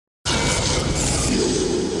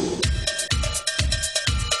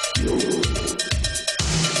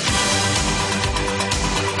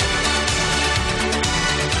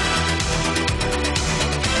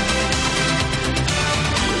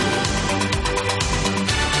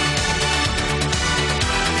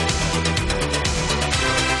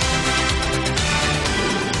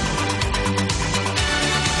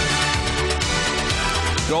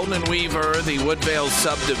Golden and Weaver, the Woodvale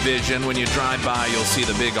subdivision. When you drive by, you'll see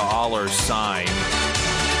the big Aller sign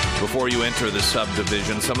before you enter the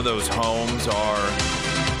subdivision. Some of those homes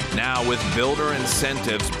are now with builder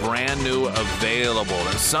incentives, brand new, available.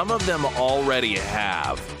 And some of them already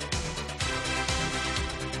have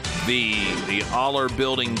the Aller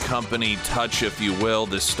Building Company touch, if you will,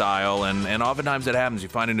 this style. And oftentimes it happens. You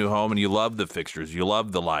find a new home and you love the fixtures, you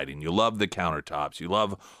love the lighting, you love the countertops, you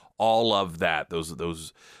love all of that,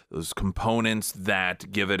 those components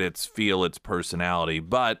that give it its feel, its personality.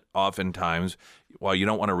 But oftentimes, while you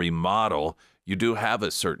don't want to remodel, you do have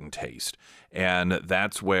a certain taste. And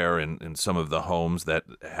that's where in some of the homes that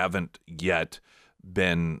haven't yet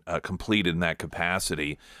been completed in that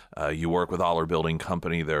capacity, you work with Aller Building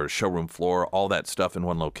Company, their showroom floor, all that stuff in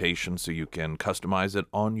one location so you can customize it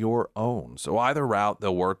on your own. So either route,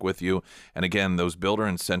 they'll work with you. And again, those builder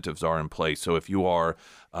incentives are in place. So if you are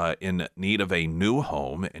in need of a new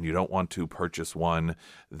home and you don't want to purchase one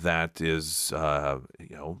that is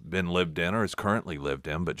been lived in or is currently lived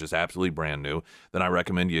in, but just absolutely brand new, then I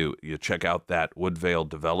recommend you check out that Woodvale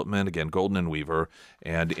development. Again, Golden and Weaver.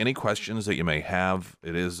 And any questions that you may have,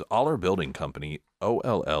 it is Aller Building Company,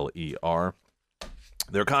 OLLER.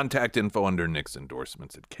 Their contact info under Nick's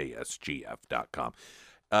endorsements at ksgf.com.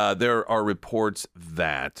 There are reports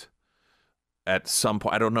that at some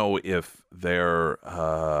point, I don't know if there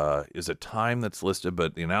is a time that's listed,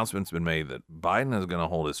 but the announcement's been made that Biden is going to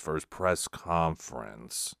hold his first press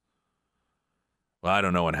conference. Well, I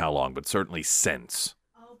don't know in how long, but certainly since.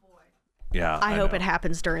 Oh, boy. Yeah. I hope it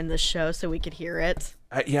happens during this show so we could hear it.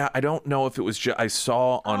 I don't know if it was just, I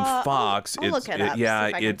saw on Fox, I'll look it up, see if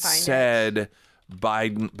I can it find said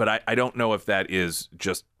Biden, but I don't know if that is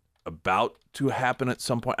just about to happen at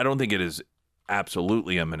some point. I don't think it is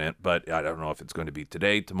absolutely imminent, but I don't know if it's going to be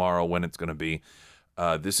today, tomorrow, when it's going to be.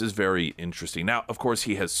 This is very interesting. Now, of course,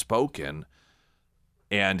 he has spoken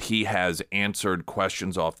and he has answered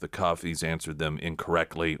questions off the cuff. He's answered them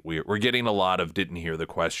incorrectly. We're getting a lot of didn't hear the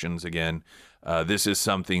questions again. This is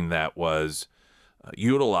something that was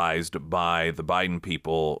utilized by the Biden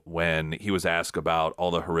people when he was asked about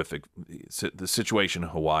all the horrific, the situation in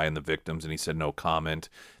Hawaii and the victims, and he said no comment.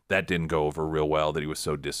 That didn't go over real well, that he was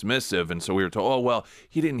so dismissive. And so we were told, oh, well,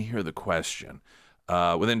 he didn't hear the question.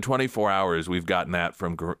 Within 24 hours, we've gotten that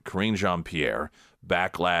from Karine Jean-Pierre,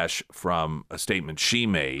 backlash from a statement she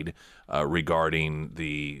made regarding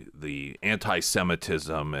the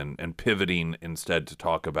anti-Semitism and pivoting instead to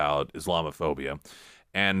talk about Islamophobia.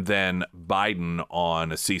 And then Biden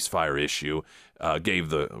on a ceasefire issue gave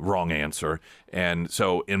the wrong answer. And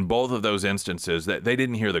so in both of those instances, that they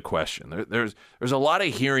didn't hear the question. There's a lot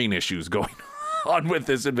of hearing issues going on with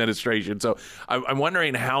this administration. So I'm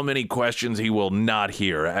wondering how many questions he will not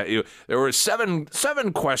hear. There were seven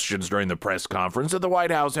questions during the press conference that the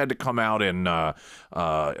White House had to come out and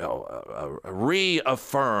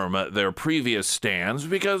reaffirm their previous stands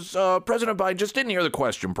because President Biden just didn't hear the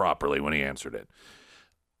question properly when he answered it.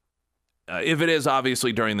 If it is,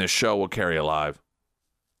 obviously, during this show, we'll carry it live.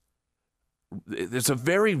 It's a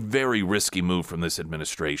very, very risky move from this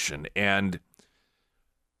administration. And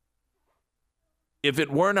if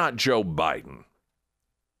it were not Joe Biden,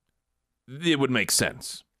 it would make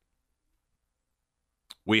sense.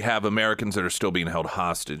 We have Americans that are still being held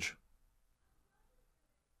hostage.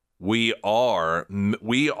 We are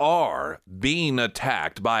being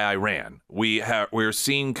attacked by Iran. We're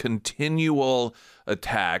seeing continual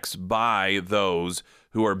attacks by those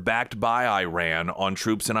who are backed by Iran on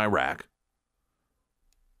troops in Iraq.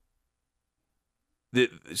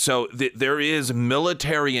 So there is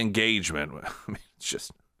military engagement. I mean, it's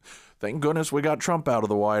just, thank goodness we got Trump out of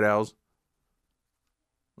the White House.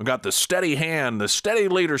 We got the steady hand, the steady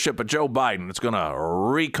leadership of Joe Biden. It's going to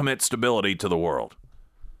recommit stability to the world.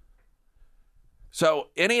 So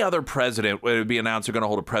any other president would be announced they're going to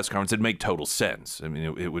hold a press conference. It'd make total sense. I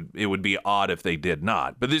mean, it would be odd if they did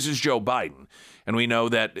not. But this is Joe Biden, and we know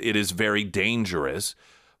that it is very dangerous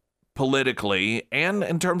politically and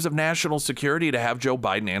in terms of national security to have Joe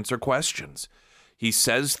Biden answer questions. He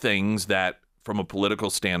says things that, from a political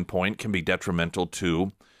standpoint, can be detrimental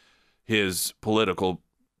to his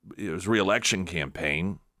re-election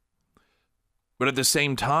campaign. But at the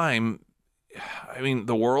same time, I mean,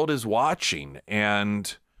 the world is watching,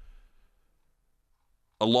 and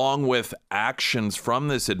along with actions from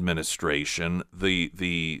this administration,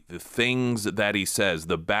 the things that he says,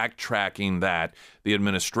 the backtracking that the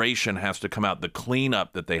administration has to come out, the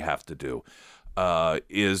cleanup that they have to do,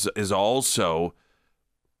 is also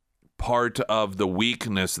part of the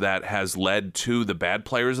weakness that has led to the bad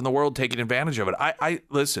players in the world taking advantage of it.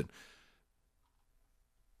 Listen.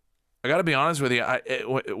 I got to be honest with you.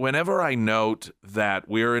 Whenever I note that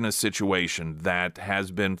we're in a situation that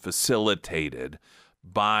has been facilitated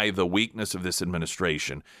by the weakness of this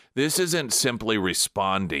administration, this isn't simply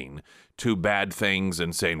responding to bad things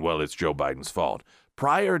and saying, well, it's Joe Biden's fault.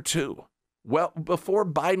 Before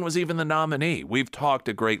Biden was even the nominee, we've talked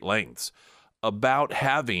at great lengths about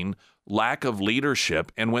having lack of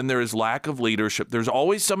leadership. And when there is lack of leadership, there's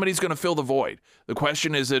always somebody who's going to fill the void. The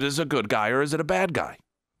question is it a good guy or is it a bad guy?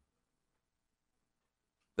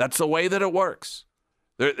 That's the way that it works.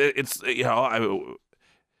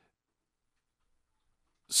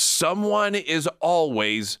 Someone is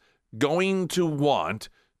always going to want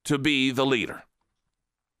to be the leader.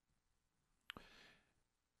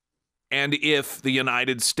 And if the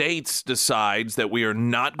United States decides that we are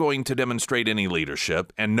not going to demonstrate any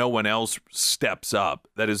leadership and no one else steps up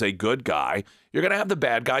that is a good guy, you're going to have the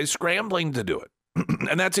bad guys scrambling to do it.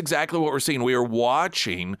 And that's exactly what we're seeing. We are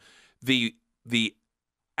watching the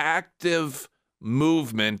active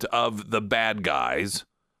movement of the bad guys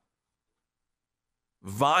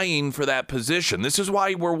vying for that position. This is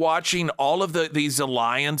why we're watching all of these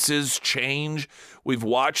alliances change. We've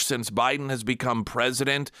watched since Biden has become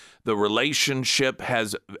president, the relationship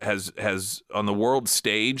has on the world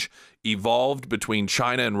stage evolved between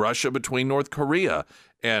China and Russia, between North Korea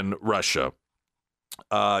and Russia,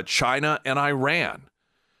 China and Iran,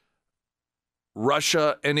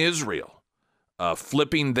 Russia and Israel.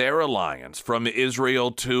 Flipping their alliance from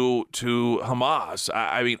Israel to Hamas.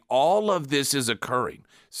 I mean, all of this is occurring.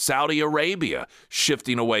 Saudi Arabia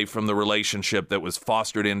shifting away from the relationship that was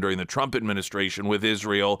fostered in during the Trump administration with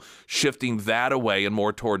Israel, shifting that away and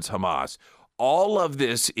more towards Hamas. All of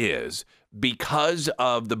this is because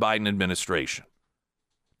of the Biden administration.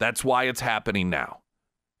 That's why it's happening now.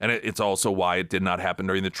 And it's also why it did not happen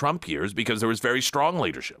during the Trump years, because there was very strong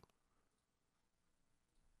leadership.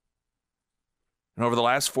 And over the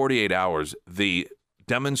last 48 hours, the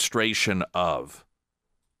demonstration of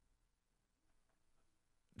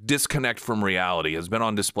disconnect from reality has been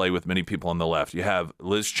on display with many people on the left. You have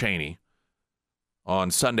Liz Cheney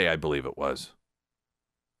on Sunday, I believe it was,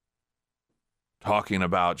 talking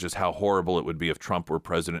about just how horrible it would be if Trump were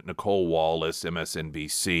president. Nicole Wallace,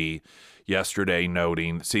 MSNBC, yesterday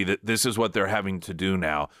noting, see, that this is what they're having to do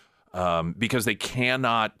now. Because they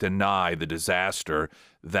cannot deny the disaster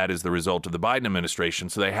that is the result of the Biden administration.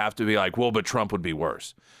 So they have to be like, well, but Trump would be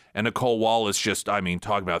worse. And Nicole Wallace talking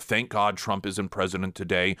about, thank God Trump isn't president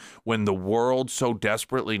today when the world so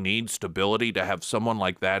desperately needs stability to have someone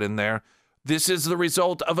like that in there. This is the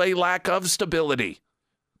result of a lack of stability.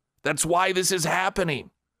 That's why this is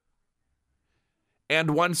happening.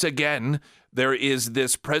 And once again, there is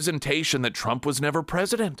this presentation that Trump was never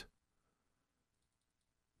president.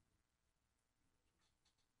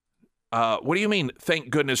 What do you mean, thank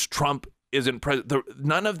goodness Trump isn't president?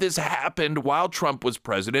 None of this happened while Trump was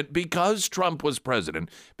president, because Trump was president,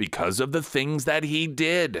 because of the things that he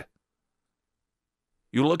did.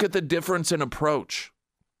 You look at the difference in approach.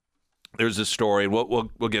 There's a story, and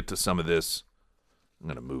we'll get to some of this. I'm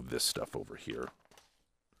going to move this stuff over here.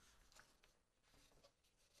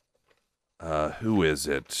 Who is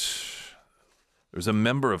it? There's a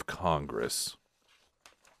member of Congress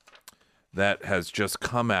that has just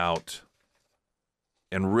come out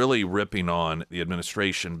and really ripping on the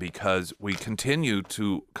administration because we continue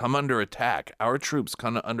to come under attack. Our troops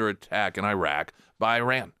come under attack in Iraq by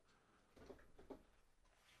Iran.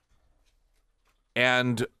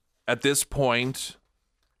 And at this point,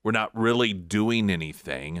 we're not really doing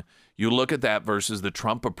anything. You look at that versus the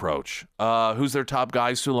Trump approach. Who's their top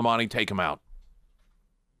guy? Soleimani, take him out.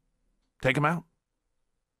 Take him out.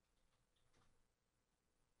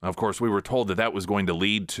 Of course, we were told that that was going to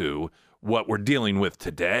lead to what we're dealing with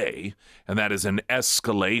today, and that is an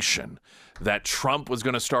escalation, that Trump was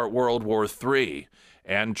going to start World War III.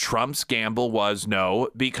 And Trump's gamble was no,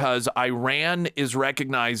 because Iran is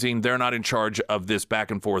recognizing they're not in charge of this back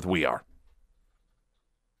and forth. We are.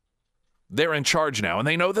 They're in charge now, and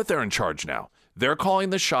they know that they're in charge now. They're calling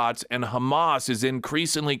the shots, and Hamas is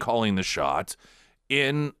increasingly calling the shots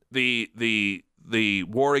in the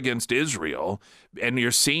war against Israel. And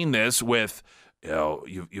you're seeing this with,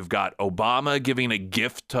 you've got Obama giving a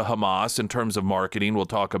gift to Hamas in terms of marketing. We'll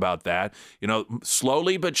talk about that.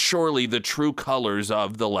 Slowly but surely, the true colors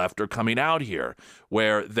of the left are coming out here,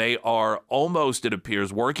 where they are almost, it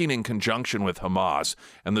appears, working in conjunction with Hamas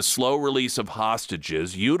and the slow release of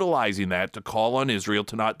hostages, utilizing that to call on Israel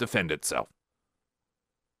to not defend itself.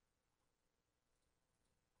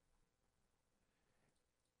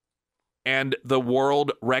 And the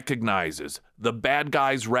world recognizes, the bad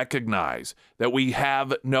guys recognize that we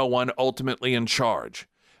have no one ultimately in charge,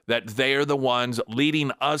 that they're the ones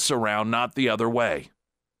leading us around, not the other way.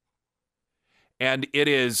 And it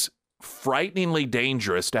is frighteningly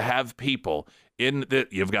dangerous to have people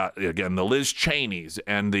you've got, again, the Liz Cheneys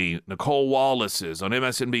and the Nicole Wallaces on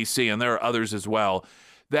MSNBC, and there are others as well,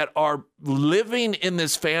 that are living in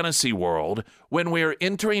this fantasy world when we're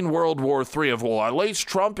entering World War III of, well, at least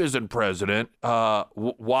Trump isn't president.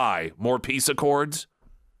 Why? More peace accords?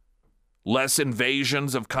 Less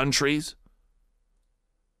invasions of countries?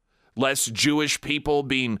 Less Jewish people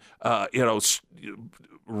being,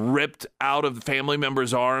 ripped out of family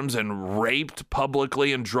members' arms and raped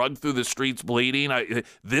publicly and drugged through the streets bleeding?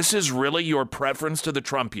 This is really your preference to the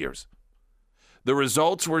Trump years. The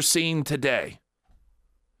results we're seeing today,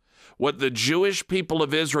 what the Jewish people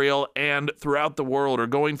of Israel and throughout the world are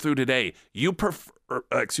going through today, you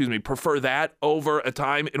prefer that over a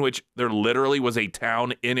time in which there literally was a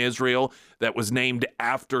town in Israel that was named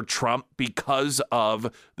after Trump because of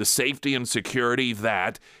the safety and security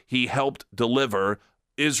that he helped deliver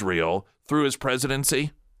Israel through his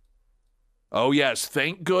presidency? Oh, yes,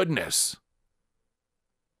 thank goodness.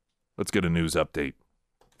 Let's get a news update.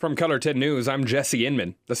 From Color 10 News, I'm Jesse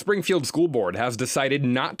Inman. The Springfield School Board has decided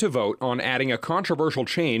not to vote on adding a controversial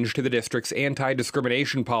change to the district's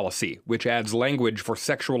anti-discrimination policy, which adds language for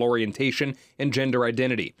sexual orientation and gender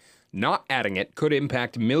identity. Not adding it could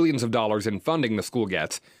impact millions of dollars in funding the school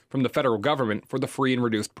gets from the federal government for the free and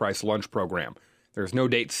reduced price lunch program. There's no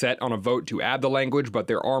date set on a vote to add the language, but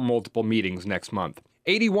there are multiple meetings next month.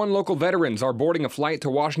 81 local veterans are boarding a flight to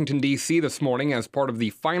Washington, D.C. this morning as part of the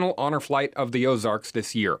final honor flight of the Ozarks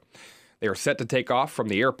this year. They are set to take off from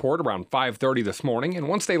the airport around 5:30 this morning, and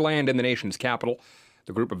once they land in the nation's capital,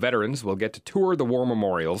 the group of veterans will get to tour the war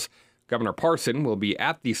memorials. Governor Parson will be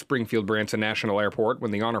at the Springfield-Branson National Airport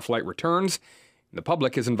when the honor flight returns. The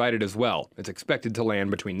public is invited as well. It's expected to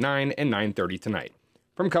land between 9 and 9:30 tonight.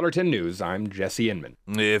 From Color 10 News, I'm Jesse Inman.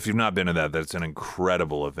 If you've not been to that, that's an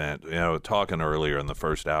incredible event. Talking earlier in the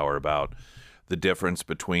first hour about the difference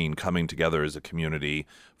between coming together as a community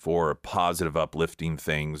for positive, uplifting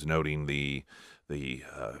things, noting the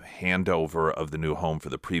handover of the new home for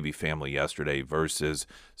the Prevey family yesterday versus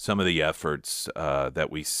some of the efforts that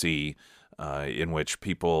we see in which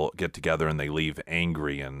people get together and they leave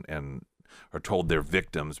angry and are told they're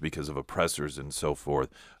victims because of oppressors and so forth.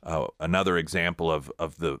 Another example of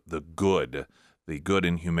the good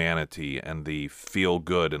in humanity and the feel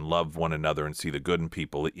good and love one another and see the good in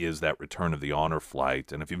people is that return of the honor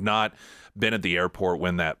flight. And if you've not been at the airport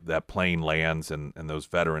when that plane lands and those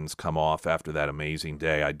veterans come off after that amazing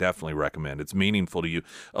day, I definitely recommend. It's meaningful to you.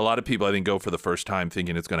 A lot of people, I think, go for the first time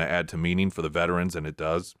thinking it's going to add to meaning for the veterans, and it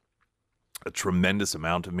does. A tremendous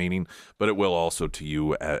amount of meaning, but it will also to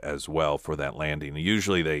you as well for that landing.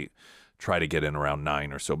 Usually they try to get in around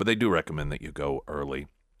 9 or so, but they do recommend that you go early.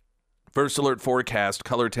 First alert forecast,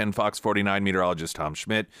 Color 10 Fox 49 meteorologist Tom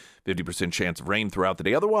Schmidt. 50% chance of rain throughout the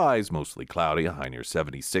day. Otherwise, mostly cloudy, a high near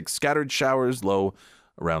 76. Scattered showers, low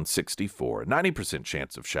around 64. 90%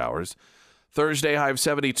 chance of showers. Thursday, high of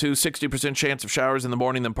 72, 60% chance of showers in the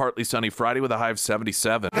morning, then partly sunny Friday with a high of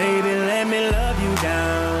 77. Baby, let me love you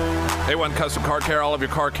down. A1 Custom Car Care, all of your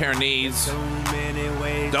car care needs.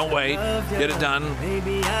 Don't wait. Get it done.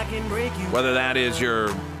 Whether that is your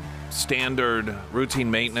standard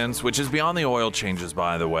routine maintenance, which is beyond the oil changes,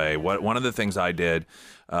 by the way. One of the things I did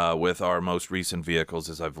with our most recent vehicles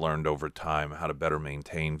is I've learned over time how to better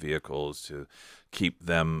maintain vehicles to keep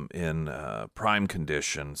them in prime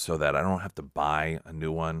condition so that I don't have to buy a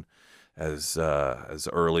new one as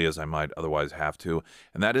early as I might otherwise have to.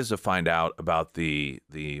 And that is to find out about the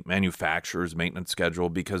manufacturer's maintenance schedule,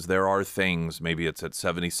 because there are things, maybe it's at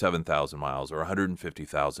 77,000 miles or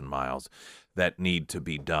 150,000 miles, that need to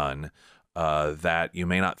be done that you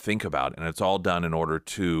may not think about. And it's all done in order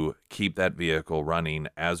to keep that vehicle running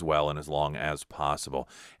as well and as long as possible.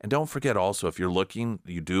 And don't forget also, if you're looking,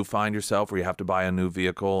 you do find yourself where you have to buy a new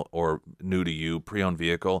vehicle or new to you, pre-owned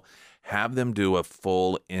vehicle, have them do a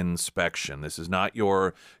full inspection. This is not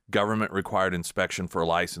your government required inspection for a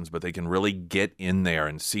license, but they can really get in there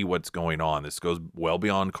and see what's going on. This goes well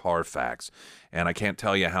beyond Carfax. And I can't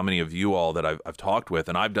tell you how many of you all that I've talked with,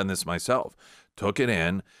 and I've done this myself, took it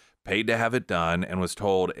in, paid to have it done, and was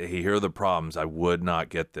told, hey, here are the problems. I would not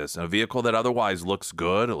get this. And a vehicle that otherwise looks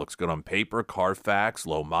good, it looks good on paper, Carfax,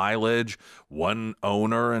 low mileage, one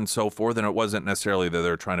owner, and so forth, and it wasn't necessarily that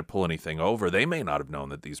they're trying to pull anything over. They may not have known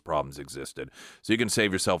that these problems existed. So you can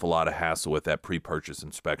save yourself a lot of hassle with that pre-purchase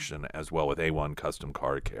inspection as well with A1 Custom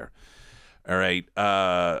Car Care. All right,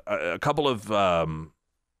 a couple of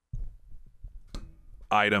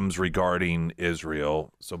items regarding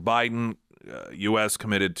Israel. So Biden U.S.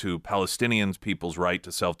 committed to Palestinians' people's right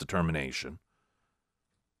to self-determination.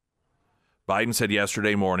 Biden said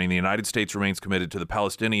yesterday morning the United States remains committed to the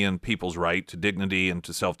Palestinian people's right to dignity and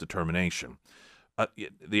to self-determination.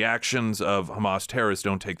 The actions of Hamas terrorists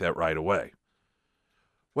don't take that right away.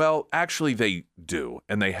 Well, actually they do,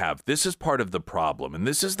 and they have. This is part of the problem, and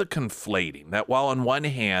this is the conflating, that while on one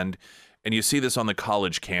hand, and you see this on the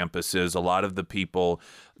college campuses, a lot of the people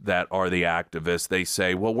that are the activists, they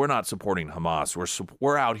say, well, we're not supporting Hamas.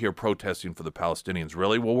 We're out here protesting for the Palestinians.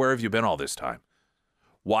 Really? Well, where have you been all this time?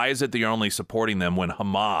 Why is it that you're only supporting them when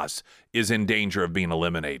Hamas is in danger of being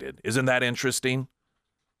eliminated? Isn't that interesting?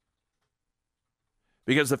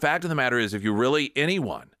 Because the fact of the matter is, if you really,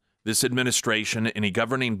 anyone, this administration, any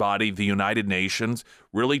governing body, the United Nations,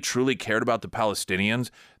 really truly cared about the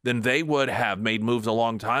Palestinians, then they would have made moves a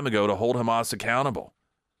long time ago to hold Hamas accountable.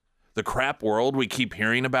 The crap world we keep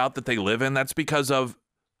hearing about that they live in, that's because of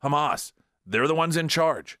Hamas. They're the ones in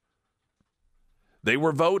charge. They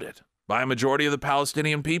were voted by a majority of the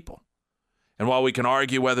Palestinian people. And while we can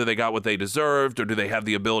argue whether they got what they deserved or do they have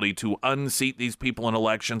the ability to unseat these people in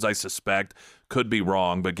elections, I suspect could be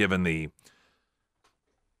wrong, but given the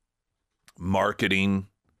marketing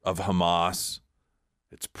of Hamas,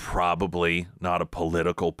 it's probably not a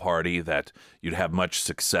political party that you'd have much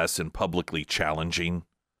success in publicly challenging.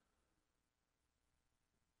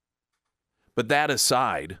 But that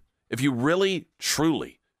aside, if you really,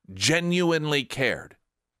 truly, genuinely cared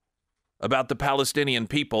about the Palestinian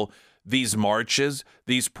people, these marches,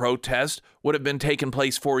 these protests would have been taking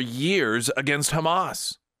place for years against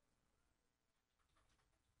Hamas.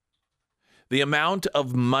 The amount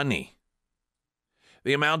of money,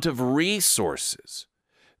 the amount of resources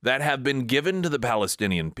that have been given to the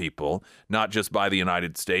Palestinian people, not just by the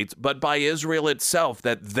United States, but by Israel itself,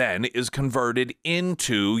 that then is converted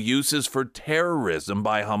into uses for terrorism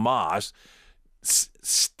by Hamas,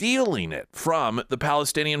 stealing it from the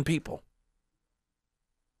Palestinian people.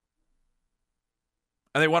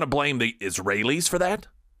 And they want to blame the Israelis for that?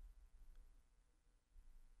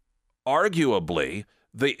 Arguably,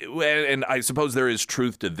 and I suppose there is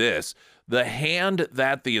truth to this, the hand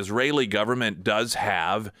that the Israeli government does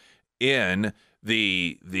have in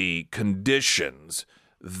the conditions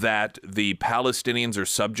that the Palestinians are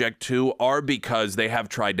subject to are because they have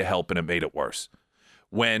tried to help and it made it worse.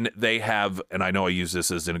 When they have, and I know I use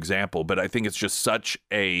this as an example, but I think it's just such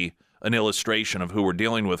an illustration of who we're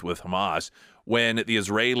dealing with Hamas, when the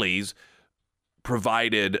Israelis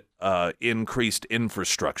provided increased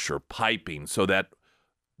infrastructure, piping, so that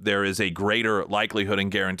there is a greater likelihood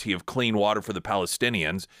and guarantee of clean water for the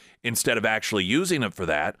Palestinians. Instead of actually using it for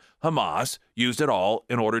that, Hamas used it all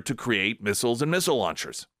in order to create missiles and missile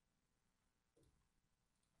launchers.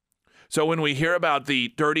 So when we hear about the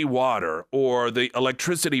dirty water or the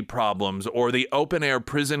electricity problems or the open-air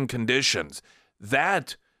prison conditions,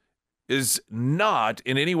 that is not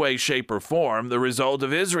in any way, shape, or form the result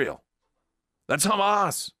of Israel. That's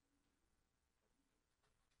Hamas.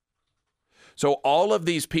 So all of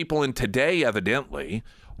these people, and today, evidently,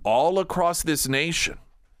 all across this nation,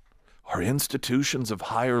 our institutions of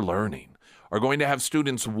higher learning are going to have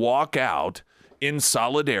students walk out in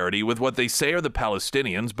solidarity with what they say are the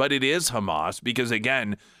Palestinians, but it is Hamas, because,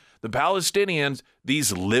 again, the Palestinians,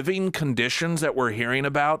 these living conditions that we're hearing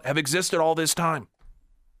about, have existed all this time.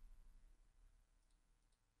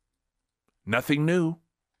 Nothing new.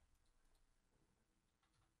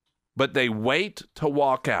 But they wait to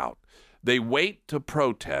walk out. They wait to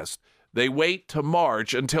protest. They wait to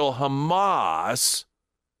march until Hamas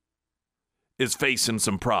is facing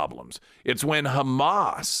some problems. It's when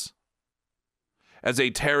Hamas, as a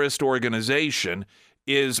terrorist organization,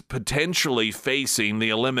 is potentially facing the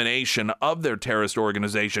elimination of their terrorist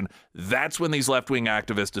organization. That's when these left-wing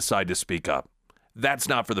activists decide to speak up. That's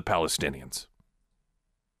not for the Palestinians.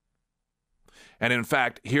 And in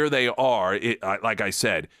fact, here they are, like I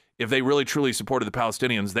said, if they really truly supported the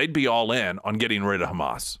Palestinians, they'd be all in on getting rid of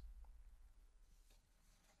Hamas.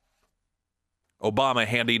 Obama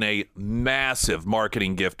handing a massive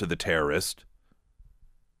marketing gift to the terrorist,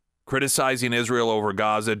 criticizing Israel over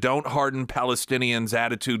Gaza, don't harden Palestinians'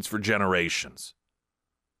 attitudes for generations.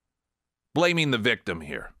 Blaming the victim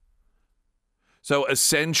here. So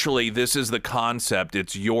essentially, this is the concept.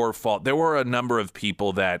 It's your fault. There were a number of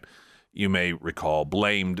people that, you may recall,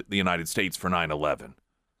 blamed the United States for 9/11.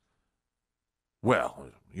 Well,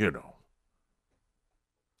 you know,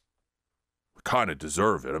 we kind of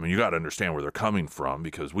deserve it. I mean, you got to understand where they're coming from,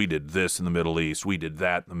 because we did this in the Middle East, we did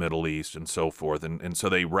that in the Middle East, and so forth. And so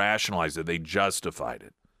they rationalized it. They justified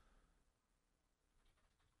it.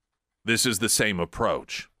 This is the same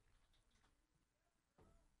approach.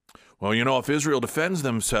 Well, if Israel defends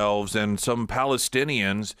themselves and some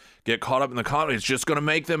Palestinians get caught up in the conflict, it's just going to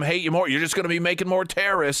make them hate you more. You're just going to be making more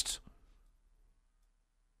terrorists.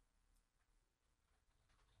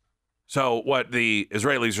 So what the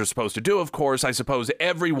Israelis are supposed to do, of course, I suppose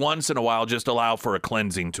every once in a while just allow for a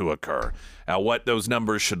cleansing to occur. Now, what those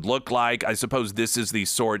numbers should look like, I suppose this is the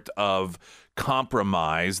sort of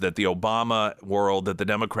compromise that the Obama world that the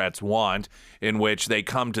Democrats want, in which they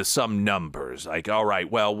come to some numbers. Like, all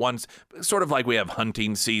right, well, once, sort of like we have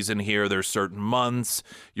hunting season here, there's certain months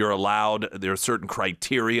you're allowed, there are certain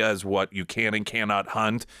criteria as what you can and cannot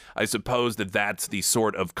hunt. I suppose that's the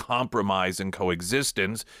sort of compromise and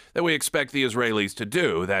coexistence that we expect the Israelis to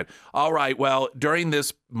do. That, all right, well, during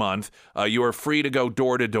this month, you are free to go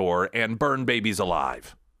door to door and burn babies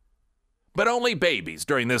alive. But only babies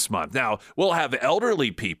during this month. Now, we'll have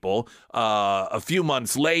elderly people a few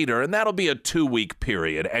months later, and that'll be a 2-week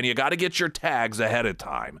period. And you got to get your tags ahead of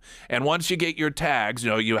time. And once you get your tags,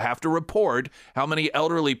 you have to report how many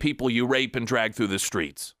elderly people you rape and drag through the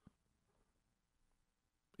streets.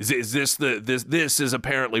 This is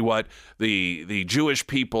apparently what the Jewish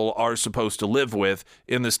people are supposed to live with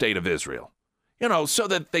in the state of Israel. So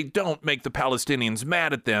that they don't make the Palestinians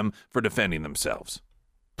mad at them for defending themselves.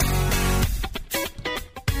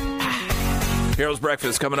 Heroes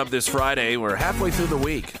Breakfast coming up this Friday. We're halfway through the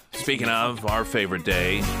week. Speaking of our favorite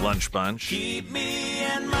day, Lunch Bunch,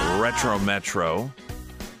 Retro Metro.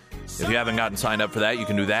 If you haven't gotten signed up for that, you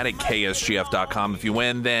can do that at ksgf.com. If you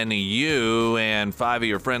win, then you and 5 of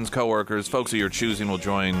your friends, coworkers, folks of your choosing will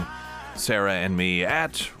join Sarah and me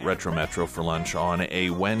at Retro Metro for lunch on a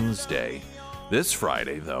Wednesday. This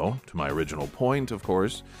Friday, though, to my original point, of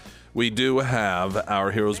course, we do have our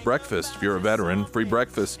Heroes Breakfast. If you're a veteran, free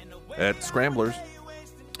breakfast at Scramblers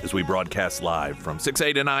as we broadcast live from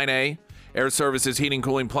 6A to 9A. Air Services, Heating,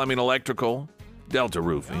 Cooling, Plumbing, Electrical, Delta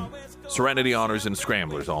Roofing, Serenity Honors, and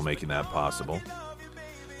Scramblers all making that possible.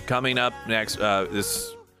 Coming up next,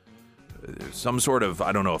 some sort of,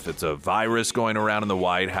 I don't know if it's a virus going around in the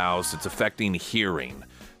White House. It's affecting hearing.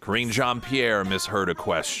 Karine Jean-Pierre misheard a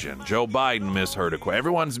question. Joe Biden misheard a question.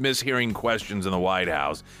 Everyone's mishearing questions in the White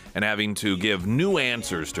House and having to give new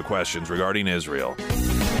answers to questions regarding Israel.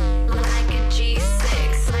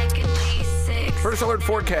 First alert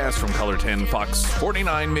forecast from Color 10 Fox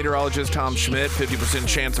 49 meteorologist Tom Schmidt. 50%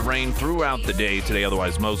 chance of rain throughout the day today,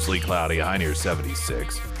 otherwise mostly cloudy, high near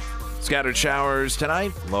 76. Scattered showers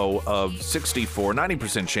tonight, low of 64.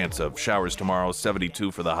 90% chance of showers tomorrow, 72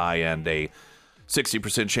 for the high end, a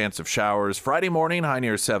 60% chance of showers Friday morning, high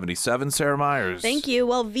near 77. Sarah Myers. Thank you.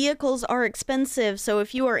 Well, vehicles are expensive, so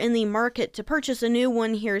if you are in the market to purchase a new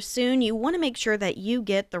one here soon, you want to make sure that you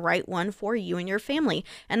get the right one for you and your family.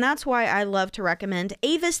 And that's why I love to recommend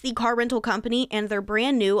Avis, the car rental company, and their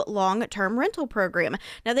brand new long-term rental program.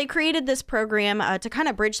 Now, they created this program to kind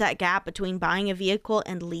of bridge that gap between buying a vehicle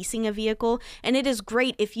and leasing a vehicle. And it is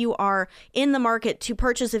great if you are in the market to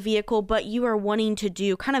purchase a vehicle, but you are wanting to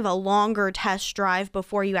do kind of a longer test drive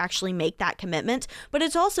before you actually make that commitment. But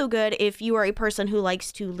it's also good if you are a person who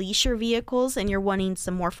likes to lease your vehicles and you're wanting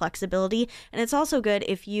some more flexibility. And it's also good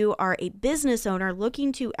if you are a business owner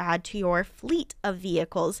looking to add to your fleet of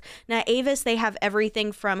vehicles. Now, Avis, they have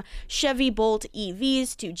everything from Chevy Bolt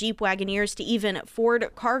EVs to Jeep Wagoneers to even Ford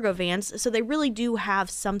cargo vans. So they really do have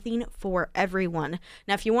something for everyone.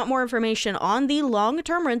 Now, if you want more information on the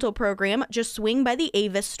long-term rental program, just swing by the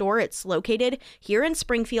Avis store. It's located here in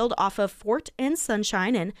Springfield off of Fort and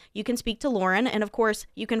Sunshine, and you can speak to Lauren. And of course,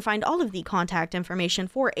 you can find all of the contact information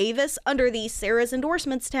for Avis under the Sarah's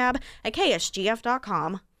Endorsements tab at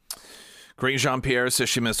ksgf.com. Karine Jean-Pierre says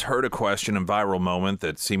she misheard a question in viral moment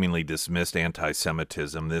that seemingly dismissed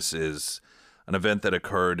antisemitism. This is an event that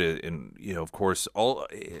occurred in, of course, all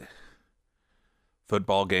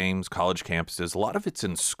football games, college campuses. A lot of it's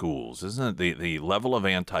in schools, isn't it? The level of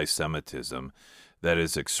anti-Semitism that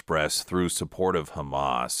is expressed through support of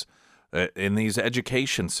Hamas in these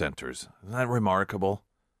education centers. Isn't that remarkable?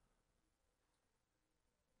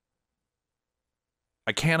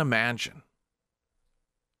 I cannot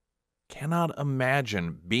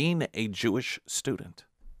imagine being a Jewish student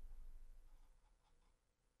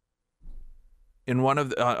in one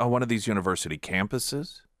of these university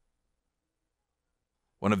campuses,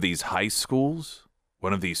 one of these high schools,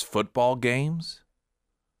 one of these football games,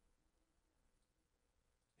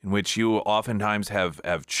 in which you oftentimes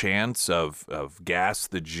have chants of gas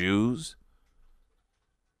the Jews,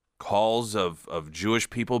 calls of Jewish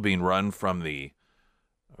people being run from the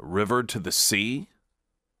river to the sea.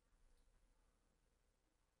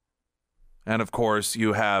 And of course,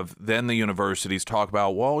 you have then the universities talk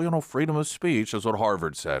about, well, freedom of speech. That's what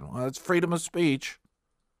Harvard said. Well, it's freedom of speech.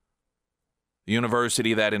 The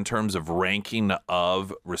university that, in terms of ranking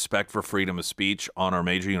of respect for freedom of speech on our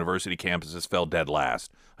major university campuses, fell dead last.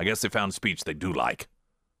 I guess they found speech they do like.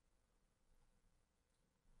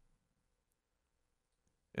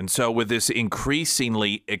 And so with this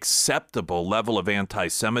increasingly acceptable level of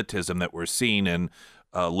anti-Semitism that we're seeing in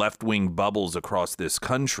left-wing bubbles across this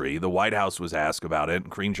country, the White House was asked about it, and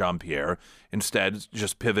Karine Jean-Pierre instead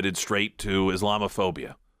just pivoted straight to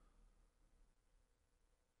Islamophobia.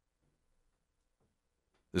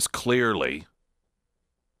 This clearly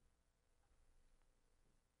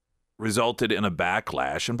resulted in a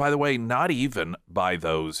backlash, and by the way, not even by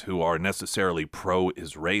those who are necessarily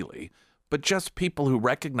pro-Israeli, but just people who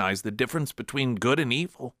recognize the difference between good and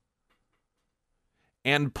evil.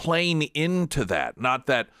 And playing into that, not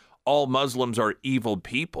that all Muslims are evil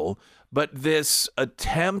people, but this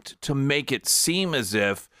attempt to make it seem as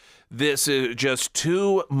if this is just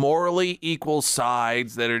two morally equal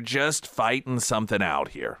sides that are just fighting something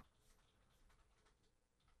out here.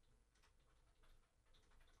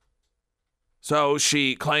 So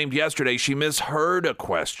she claimed yesterday she misheard a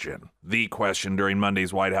question, the question during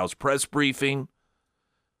Monday's White House press briefing,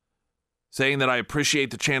 saying that I appreciate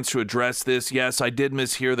the chance to address this. Yes, I did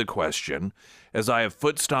mishear the question, as I have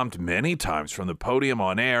foot-stomped many times from the podium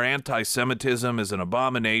on air. Anti-Semitism is an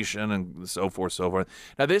abomination, and so forth, so forth.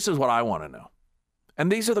 Now, this is what I want to know. And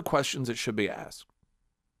these are the questions that should be asked.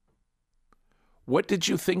 What did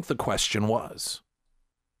you think the question was?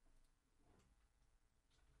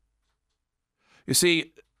 You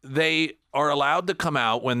see, they are allowed to come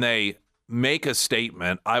out when they make a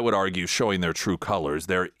statement, I would argue, showing their true colors,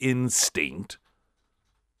 their instinct.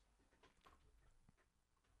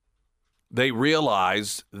 They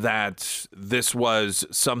realize that this was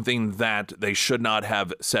something that they should not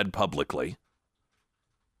have said publicly.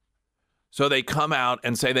 So they come out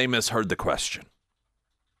and say they misheard the question.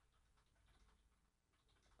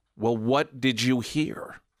 Well, what did you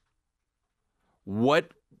hear?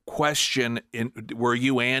 What question were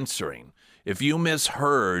you answering? If you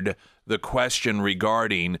misheard the question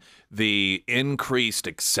regarding the increased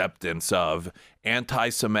acceptance of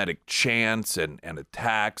anti-Semitic chants and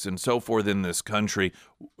attacks and so forth in this country,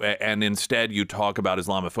 and instead you talk about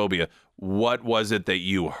Islamophobia, what was it that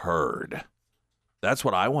you heard? That's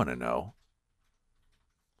what I want to know.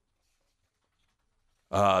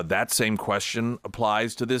 That same question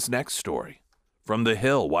applies to this next story. From The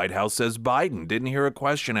Hill, White House says Biden didn't hear a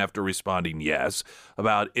question after responding yes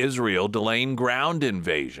about Israel delaying ground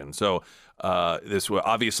invasion. So this was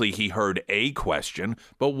obviously he heard a question,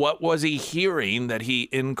 but what was he hearing that he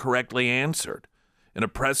incorrectly answered? In a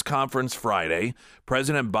press conference Friday,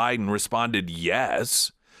 President Biden responded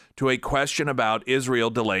yes to a question about Israel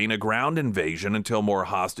delaying a ground invasion until more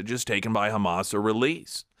hostages taken by Hamas are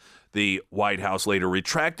released. The White House later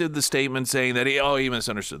retracted the statement, saying that he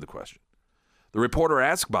misunderstood the question. The reporter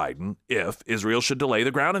asked Biden if Israel should delay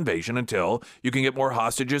the ground invasion until you can get more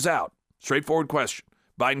hostages out. Straightforward question.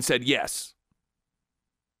 Biden said yes.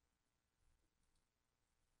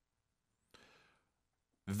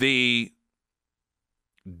 The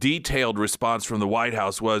detailed response from the White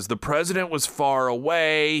House was the president was far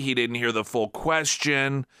away. He didn't hear the full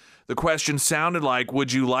question. The question sounded like,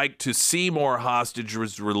 would you like to see more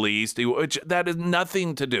hostages released? Which that has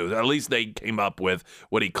nothing to do. At least they came up with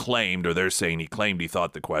what he claimed, or they're saying he claimed he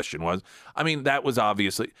thought the question was. I mean, that was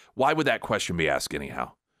obviously, why would that question be asked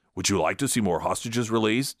anyhow? Would you like to see more hostages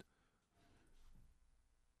released?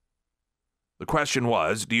 The question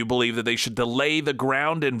was, do you believe that they should delay the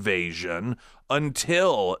ground invasion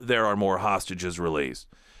until there are more hostages released?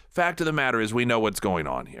 Fact of the matter is, we know what's going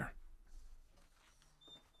on here.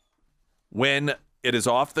 When it is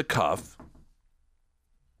off the cuff,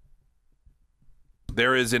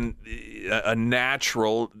 there is a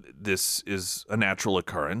natural, this is a natural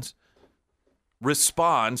occurrence,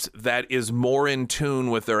 response that is more in tune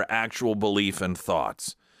with their actual belief and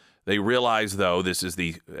thoughts. They realize, though, this is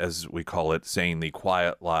the, as we call it, saying the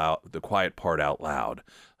quiet part out loud.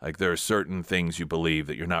 Like there are certain things you believe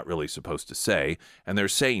that you're not really supposed to say, and they're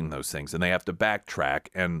saying those things, and they have to backtrack.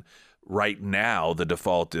 And right now, the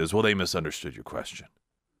default is, well, they misunderstood your question.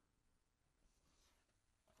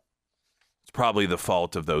 It's probably the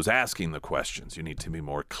fault of those asking the questions. You need to be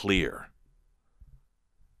more clear.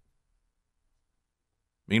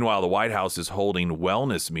 Meanwhile, the White House is holding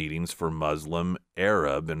wellness meetings for Muslim,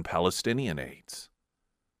 Arab, and Palestinian aides.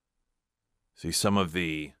 See, some of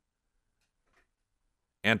the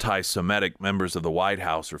anti-Semitic members of the White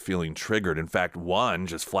House are feeling triggered. In fact, one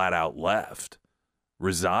just flat out left,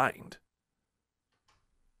 resigned.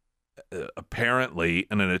 apparently,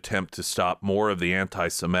 in an attempt to stop more of the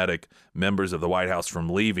anti-Semitic members of the White House from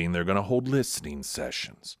leaving, they're going to hold listening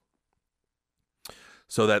sessions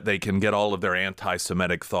so that they can get all of their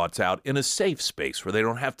anti-Semitic thoughts out in a safe space where they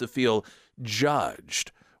don't have to feel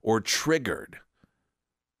judged or triggered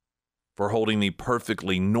for holding the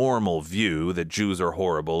perfectly normal view that Jews are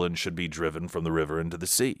horrible and should be driven from the river into the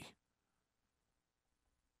sea.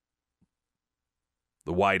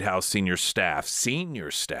 The White House senior staff,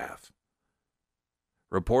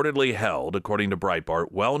 reportedly held, according to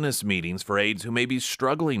Breitbart, wellness meetings for aides who may be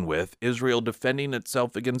struggling with Israel defending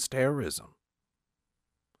itself against terrorism.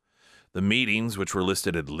 The meetings, which were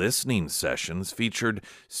listed as listening sessions, featured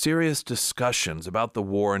serious discussions about the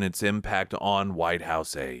war and its impact on White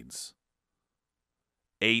House aides.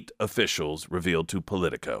 8 officials revealed to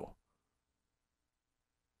Politico.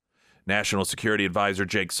 National Security Advisor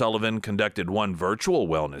Jake Sullivan conducted one virtual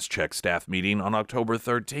wellness check staff meeting on October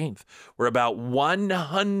 13th, where about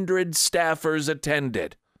 100 staffers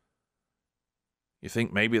attended. You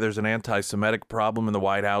think maybe there's an anti-Semitic problem in the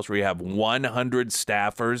White House where you have 100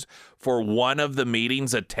 staffers for one of the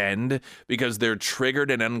meetings attend because they're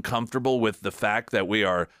triggered and uncomfortable with the fact that we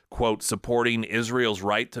are, quote, supporting Israel's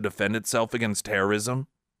right to defend itself against terrorism?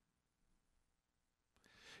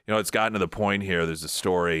 You know, it's gotten to the point here, there's a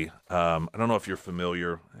story, I don't know if you're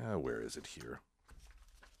familiar. Where is it here?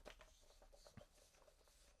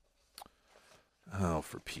 Oh,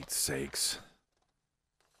 for Pete's sakes.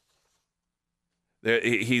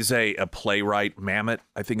 He's a playwright, Mamet,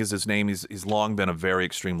 I think is his name. He's long been a very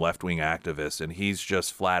extreme left-wing activist, and he's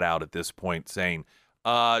just flat out at this point saying,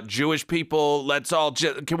 Jewish people,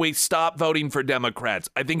 can we stop voting for Democrats?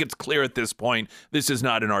 I think it's clear at this point this is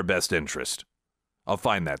not in our best interest. I'll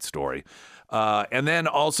find that story. And then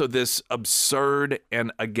also this absurd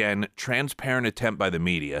and, again, transparent attempt by the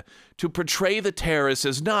media to portray the terrorists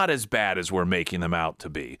as not as bad as we're making them out to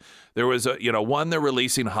be. There was one, they're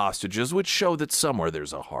releasing hostages, which show that somewhere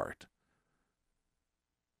there's a heart.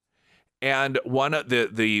 And one of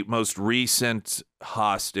the most recent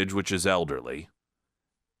hostage, which is elderly,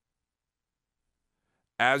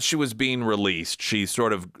 as she was being released, she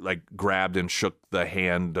sort of like grabbed and shook the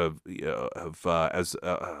hand as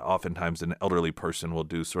oftentimes an elderly person will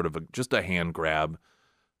do, sort of just a hand grab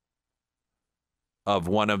of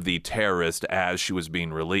one of the terrorists as she was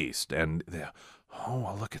being released. And,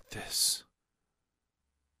 oh, look at this.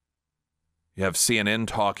 You have CNN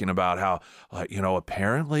talking about how,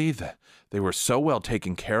 apparently they were so well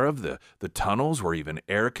taken care of. The tunnels were even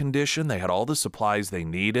air conditioned. They had all the supplies they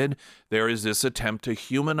needed. There is this attempt to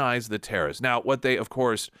humanize the terrorists. Now, what they, of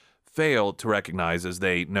course, failed to recognize is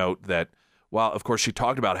they note that, while, of course, she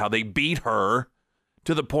talked about how they beat her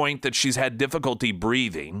to the point that she's had difficulty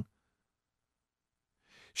breathing.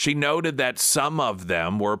 She noted that some of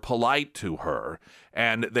them were polite to her,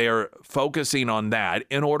 and they are focusing on that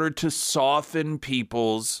in order to soften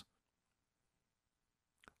people's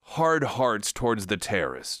hard hearts towards the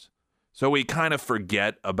terrorists. So we kind of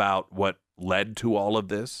forget about what led to all of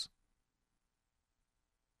this.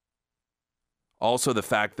 Also, the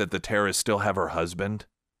fact that the terrorists still have her husband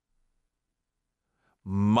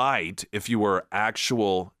might, if you were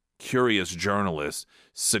actual curious journalists,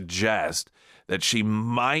 suggest that she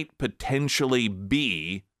might potentially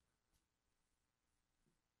be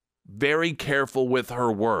very careful with her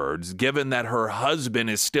words, given that her husband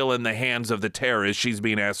is still in the hands of the terrorists she's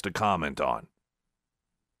being asked to comment on.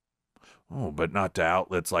 Oh, but not to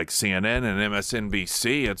outlets like CNN and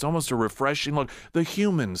MSNBC. It's almost a refreshing look. The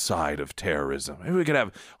human side of terrorism. Maybe we could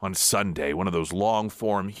have on Sunday one of those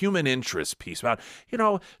long-form human interest pieces about,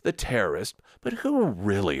 the terrorists, but who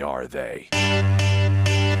really are they?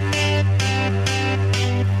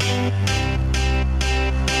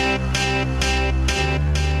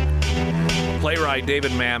 Playwright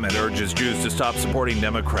David Mamet urges Jews to stop supporting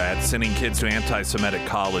Democrats, sending kids to anti-Semitic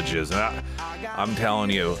colleges. And I'm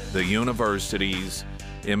telling you, the universities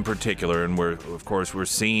in particular, and we're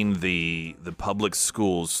seeing the public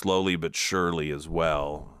schools slowly but surely as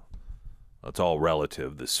well. It's all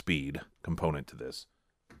relative, the speed component to this.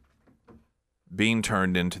 Being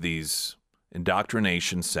turned into these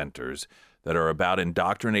indoctrination centers that are about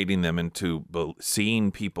indoctrinating them into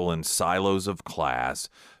seeing people in silos of class,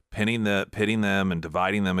 pitting them and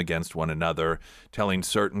dividing them against one another, telling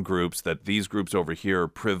certain groups that these groups over here are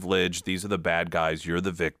privileged, these are the bad guys, you're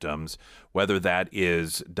the victims, whether that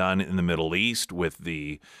is done in the Middle East with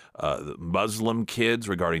the Muslim kids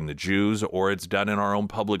regarding the Jews, or it's done in our own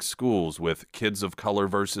public schools with kids of color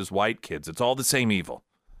versus white kids. It's all the same evil.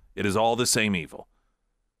 It is all the same evil.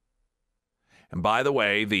 And by the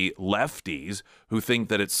way, the lefties who think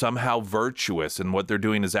that it's somehow virtuous and what they're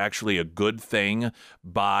doing is actually a good thing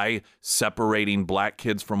by separating black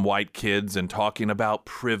kids from white kids and talking about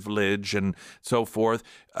privilege and so forth,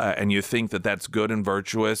 and you think that that's good and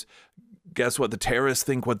virtuous, guess what? The terrorists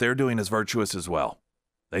think what they're doing is virtuous as well.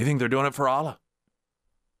 They think they're doing it for Allah.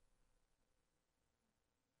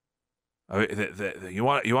 You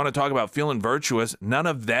want to talk about feeling virtuous? None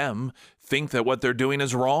of them think that what they're doing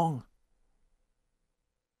is wrong.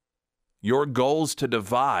 Your goals to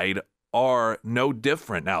divide are no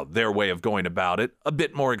different. Now, their way of going about it, a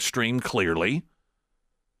bit more extreme, clearly.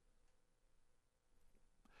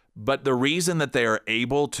 But the reason that they are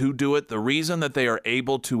able to do it, the reason that they are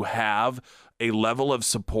able to have a level of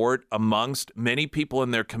support amongst many people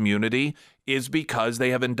in their community is because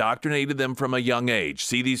they have indoctrinated them from a young age.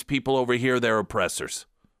 See these people over here, they're oppressors.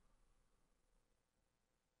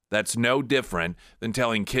 That's no different than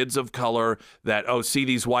telling kids of color that, oh, see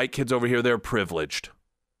these white kids over here, they're privileged.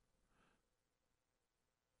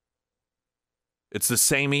 It's the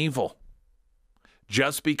same evil.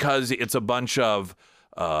 Just because it's a bunch of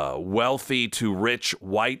wealthy to rich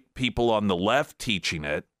white people on the left teaching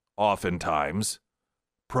it, oftentimes,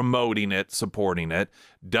 promoting it, supporting it,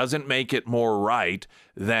 doesn't make it more right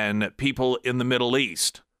than people in the Middle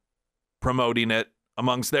East promoting it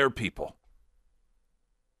amongst their people.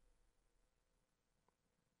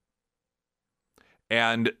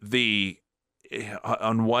 And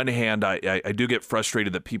on one hand, I do get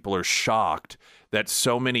frustrated that people are shocked that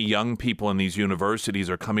so many young people in these universities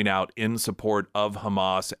are coming out in support of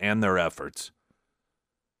Hamas and their efforts.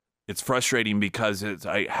 It's frustrating because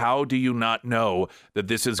how do you not know that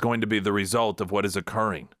this is going to be the result of what is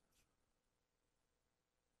occurring?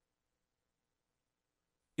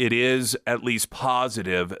 It is at least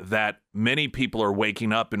positive that many people are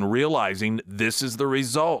waking up and realizing this is the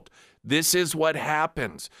result. This is what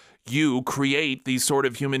happens. You create these sort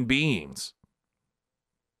of human beings.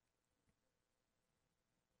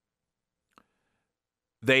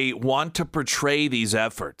 They want to portray these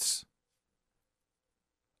efforts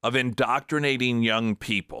of indoctrinating young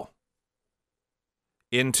people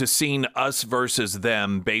into seeing us versus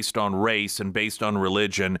them based on race and based on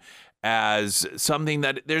religion as something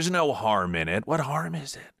that there's no harm in it. What harm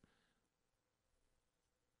is it?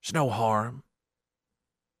 There's no harm.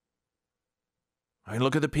 I mean,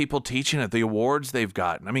 look at the people teaching it, the awards they've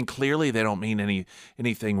gotten. I mean, clearly they don't mean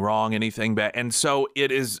anything wrong, anything bad. And so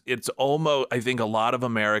it's almost, I think a lot of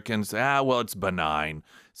Americans, well, it's benign.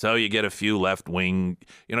 So you get a few left-wing,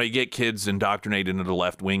 you get kids indoctrinated into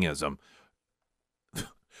left-wingism.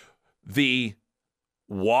 The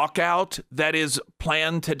walkout that is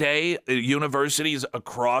planned today at universities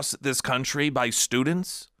across this country by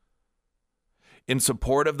students in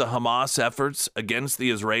support of the Hamas efforts against the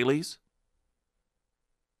Israelis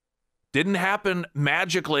didn't happen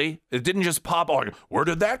magically. It didn't just pop on. Where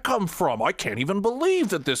did that come from? I can't even believe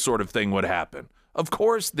that this sort of thing would happen. Of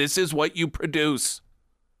course, this is what you produce.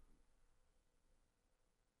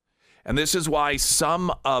 And this is why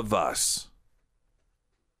some of us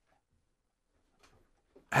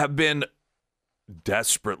have been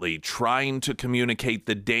desperately trying to communicate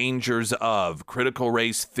the dangers of critical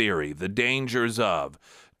race theory, the dangers of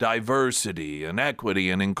diversity and equity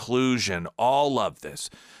and inclusion, all of this.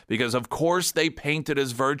 Because, of course, they paint it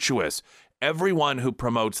as virtuous. Everyone who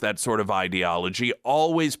promotes that sort of ideology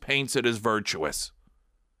always paints it as virtuous.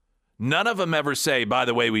 None of them ever say, by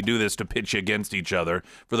the way, we do this to pitch you against each other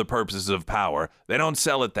for the purposes of power. They don't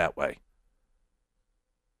sell it that way.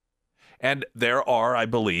 And there are, I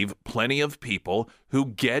believe, plenty of people who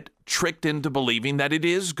get tricked into believing that it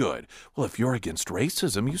is good. Well, if you're against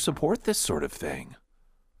racism, you support this sort of thing.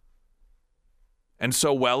 And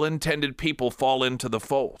so well-intended people fall into the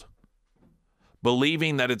fold,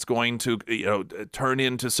 believing that it's going to, turn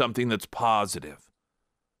into something that's positive.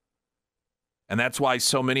 And that's why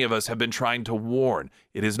so many of us have been trying to warn.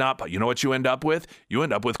 It is not, you know what you end up with? You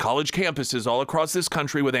end up with college campuses all across this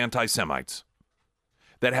country with anti-Semites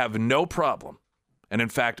that have no problem, and in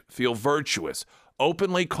fact feel virtuous,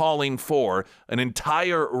 openly calling for an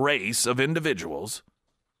entire race of individuals.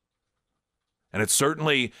 And it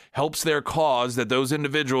certainly helps their cause that those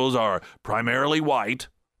individuals are primarily white,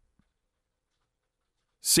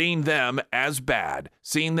 seeing them as bad,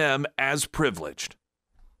 seeing them as privileged,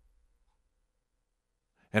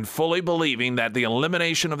 and fully believing that the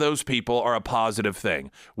elimination of those people are a positive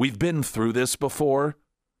thing. We've been through this before.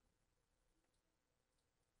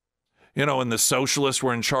 When the socialists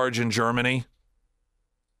were in charge in Germany.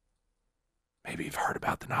 Maybe you've heard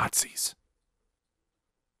about the Nazis.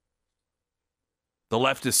 The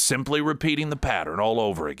left is simply repeating the pattern all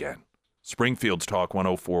over again. Springfield's Talk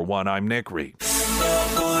 104.1. I'm Nick Reed.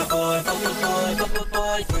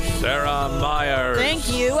 Sarah Myers.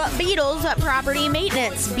 Thank you. Beatles property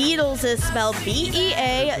maintenance. Beatles is spelled B-E-A-D-L-E-S.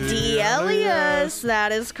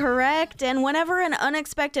 That is correct. And whenever an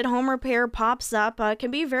unexpected home repair pops up, it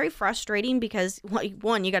can be very frustrating because, well,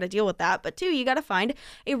 one, you got to deal with that, but two, you got to find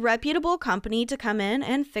a reputable company to come in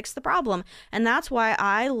and fix the problem. And that's why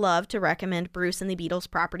I love to recommend Bruce and the Beatles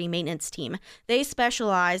property maintenance team. They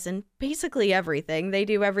specialize in basically everything. They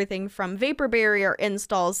do everything from vapor barrier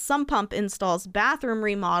installs, sump pump installs, bathroom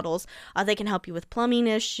remodels. They can help you with plumbing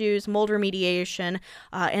issues, mold remediation,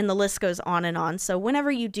 and the list goes on and on. So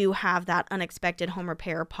whenever you do have that unexpected home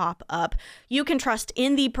repair pop up, you can trust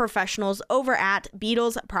in the professionals over at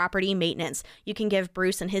Beatles Property Maintenance. You can give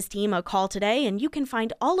Bruce and his team a call today, and you can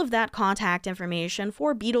find all of that contact information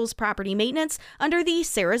for Beatles Property Maintenance under the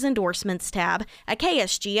Sarah's Endorsements tab at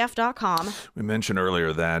ksgf.com. We mentioned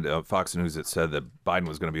earlier that Fox News had said that Biden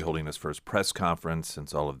was going to be holding his first press conference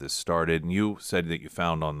since all of this started, and you said that you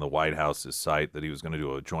found on the White House's site that he was going to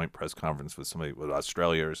do a joint press conference with somebody with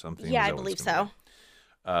Australia or something. Yeah, I believe so.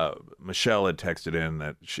 Michelle had texted in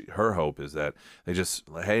that her hope is that they just,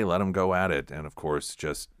 hey, let him go at it. And of course,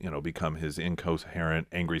 just, become his incoherent,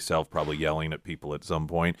 angry self, probably yelling at people at some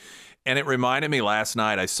point. And it reminded me last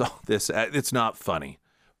night, I saw this, it's not funny,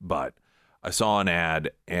 but I saw an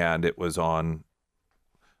ad and it was on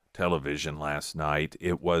television last night.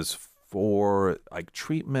 It was for like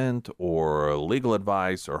treatment or legal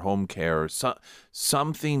advice or home care,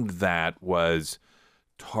 something that was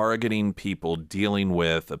targeting people dealing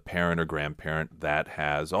with a parent or grandparent that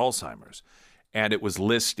has Alzheimer's. And it was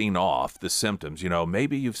listing off the symptoms,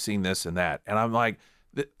 maybe you've seen this and that. And I'm like,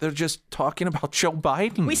 they're just talking about Joe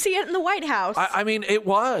Biden. We see it in the White House. I mean, it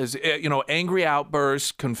was, angry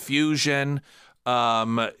outbursts, confusion,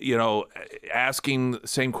 asking the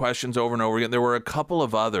same questions over and over again. There were a couple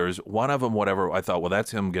of others. One of them, whatever, I thought, well,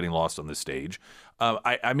 that's him getting lost on the stage.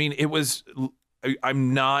 I mean, it was,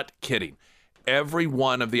 I'm not kidding. Every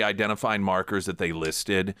one of the identifying markers that they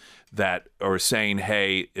listed that are saying,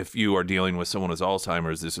 hey, if you are dealing with someone with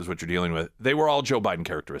Alzheimer's, this is what you're dealing with. They were all Joe Biden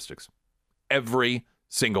characteristics. Every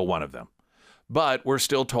single one of them. But we're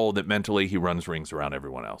still told that mentally he runs rings around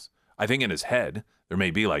everyone else. I think in his head, there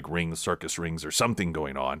may be like rings, circus rings, or something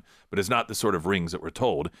going on, but it's not the sort of rings that we're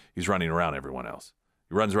told he's running around everyone else.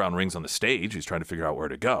 He runs around rings on the stage. He's trying to figure out where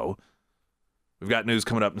to go. We've got news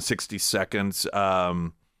coming up in 60 seconds.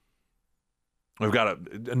 We've got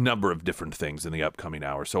a number of different things in the upcoming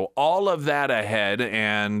hour. So all of that ahead,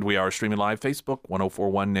 and we are streaming live Facebook,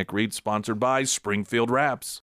 104.1 Nick Reed, sponsored by Springfield Wraps.